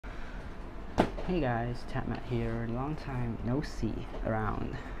Hey guys, Matt here. Long time no see,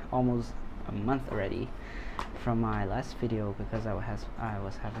 around almost a month already from my last video because I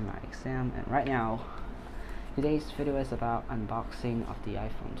was having my exam, and right now today's video is about unboxing of the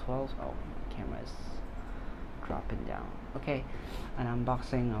iPhone 12. Oh, my camera is dropping down. Okay, an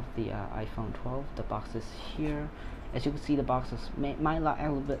unboxing of the iPhone 12. The box is here. As you can see, the box is might look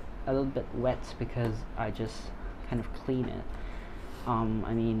a little bit wet because I just kind of clean it. I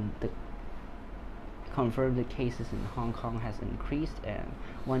mean, the confirmed the cases in Hong Kong has increased, and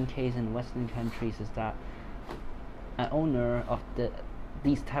one case in Western countries is that an owner of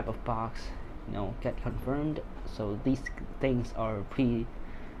these type of box, get confirmed. So these things are pretty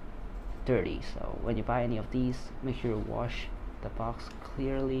dirty. So when you buy any of these, make sure you wash the box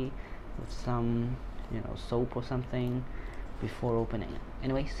clearly with some, soap or something before opening it.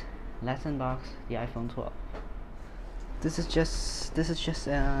 Anyways, let's unbox the iPhone 12. This is just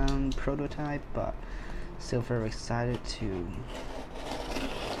prototype, but still very excited to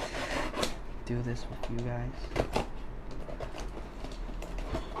do this with you guys.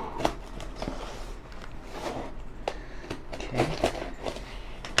 Okay.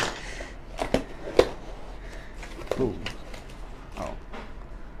 Boom. Oh.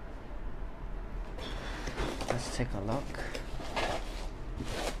 Let's take a look.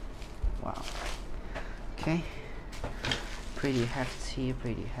 Wow. Okay. Pretty hefty,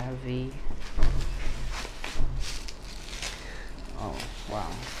 pretty heavy. Oh wow.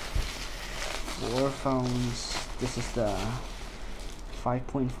 4 phones. This is the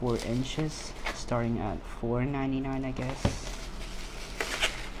 5.4 inches, starting at $4.99, I guess.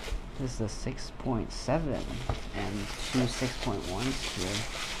 This is the 6.7 and 2 6.1s here.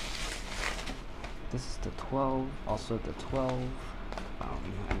 This is the 12, also the 12.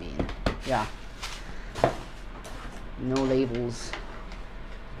 I mean, yeah. No labels.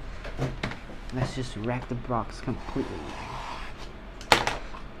 Let's just wreck the box completely.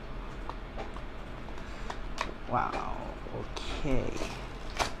 Wow. Okay.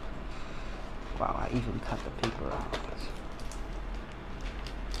 Wow, I even cut the paper out.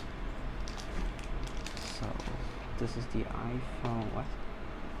 So this is the iPhone. What?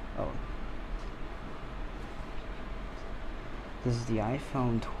 Oh. This is the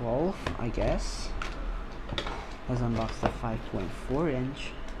iPhone 12, I guess. Let's unbox the 5.4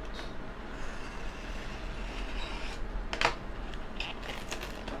 inch.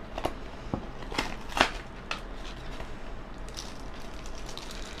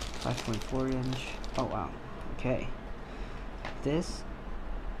 Oh wow. Okay. This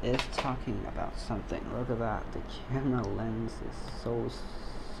is talking about something. Look at that. The camera lens is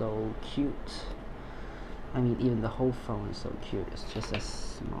so cute. I mean, even the whole phone is so cute. It's just as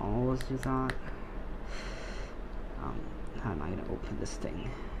small as you thought. How am I gonna open this thing?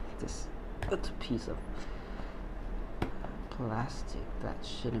 This little piece of plastic that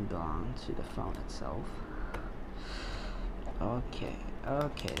shouldn't belong to the phone itself. Okay,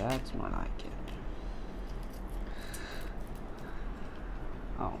 that's more like it.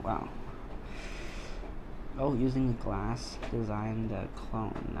 Oh wow. Oh, using glass design the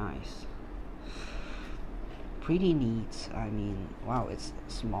clone. Nice. Pretty neat. I mean, wow, it's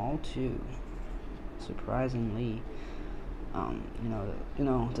small too. Surprisingly.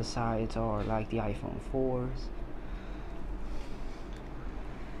 The sides are like the iPhone 4s.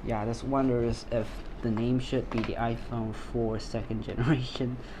 Yeah, this wonders if the name should be the iPhone 4 second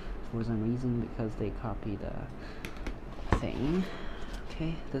generation for some reason, because they copy the thing.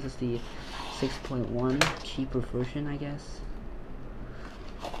 Okay, this is the 6.1 cheaper version, I guess,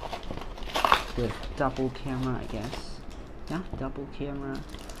 with double camera, I guess. Yeah, double camera.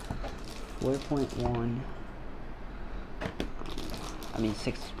 4.1. I mean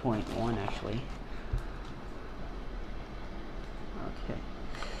 6.1 actually.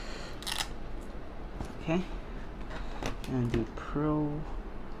 Okay, and the Pro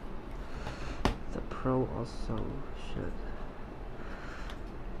also should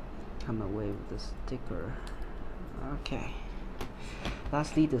come away with the sticker. Okay,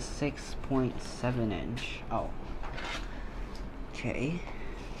 lastly the 6.7 inch. Oh, okay.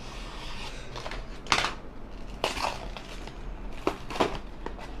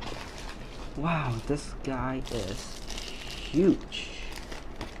 Wow, this guy is huge.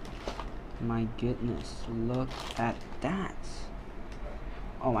 My goodness, look at that.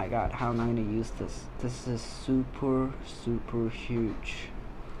 Oh my god, how am I gonna use this? This is super huge.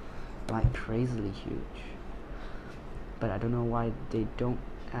 Like crazily huge. But I don't know why they don't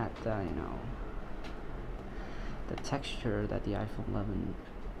add the, the texture that the iPhone 11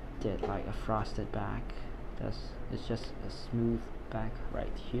 did, like a frosted back. It's just a smooth back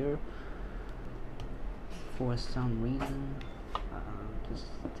right here. for some reason. This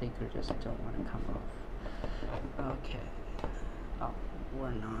sticker just don't want to come off. Okay. Oh,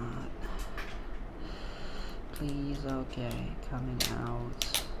 we're not. Please, okay, coming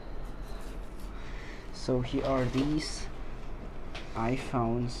out. So here are these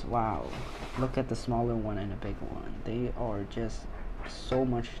iPhones. Wow, look at the smaller one and the big one. They are just so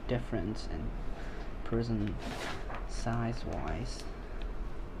much difference in person size wise.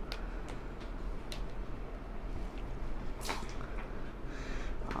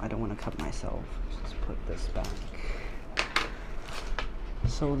 I don't want to cut myself. Just put this back.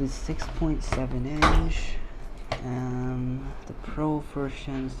 So the 6.7 inch, the Pro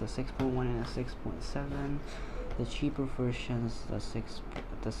versions, the 6.1 and the 6.7. The cheaper versions, the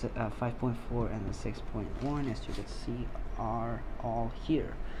 5.4 and the 6.1, as you can see, are all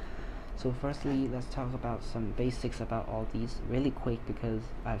here. So firstly, let's talk about some basics about all these really quick, because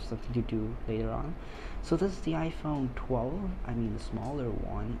I have something to do later on. So this is the iPhone 12, I mean the smaller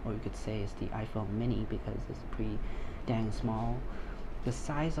one, or you could say it's the iPhone mini because it's pretty dang small. The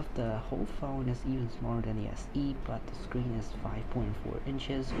size of the whole phone is even smaller than the SE, but the screen is 5.4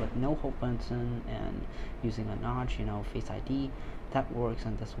 inches with no home button and using a notch, you know, Face ID. That works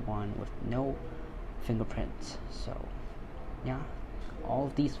on this one with no fingerprints. So yeah, all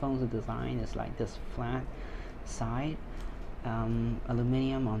of these phones, the design is like this flat side,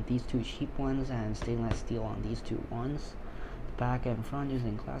 aluminum on these two cheap ones and stainless steel on these two ones. Back and front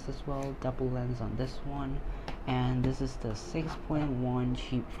using glass as well, double lens on this one, and this is the 6.1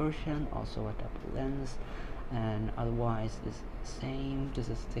 cheap version, also a double lens, and otherwise is same. This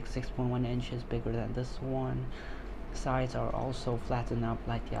is 6.1 inches bigger than this one. Sides are also flattened up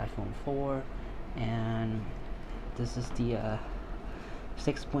like the iPhone 4, and this is the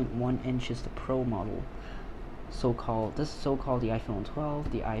 6.1 inches, the Pro model. This is so-called the iPhone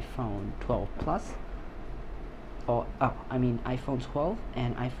 12, the iPhone 12 Plus. I mean iPhone 12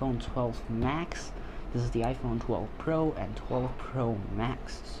 and iPhone 12 Max. This is the iPhone 12 Pro and 12 Pro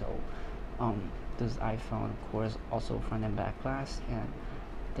Max. So this iPhone, of course, also front and back glass, and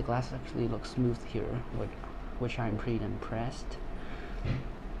the glass actually looks smooth here, which I'm pretty impressed.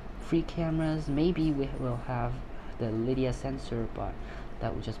 Free cameras, maybe we will have the Lydia sensor, but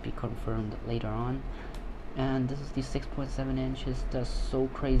that will just be confirmed later on. And this is the 6.7 inches. That's so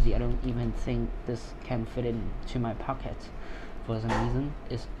crazy. I don't even think this can fit into my pocket for some reason.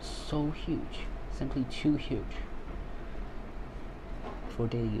 It's so huge, simply too huge for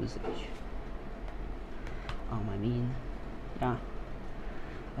daily usage. I mean, yeah,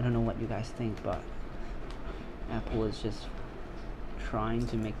 I don't know what you guys think, but Apple is just trying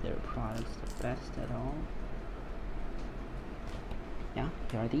to make their products the best at all. Yeah,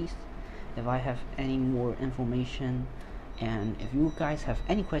 here are these. If I have any more information, and if you guys have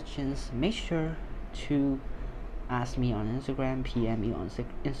any questions, make sure to ask me on Instagram, PM me on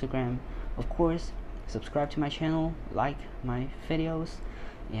Instagram. Of course, subscribe to my channel, like my videos,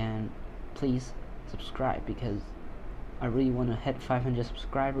 and please subscribe, because I really want to hit 500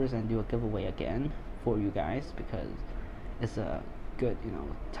 subscribers and do a giveaway again for you guys, because it's a good, you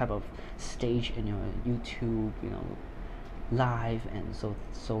know, type of stage in your YouTube, you know, live and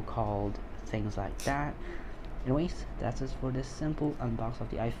so-called things like that. Anyways, that's it for this simple unbox of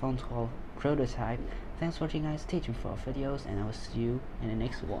the iPhone 12 prototype. Thanks for watching, guys. Stay tuned for our videos, and I will see you in the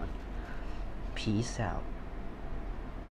next one. Peace out.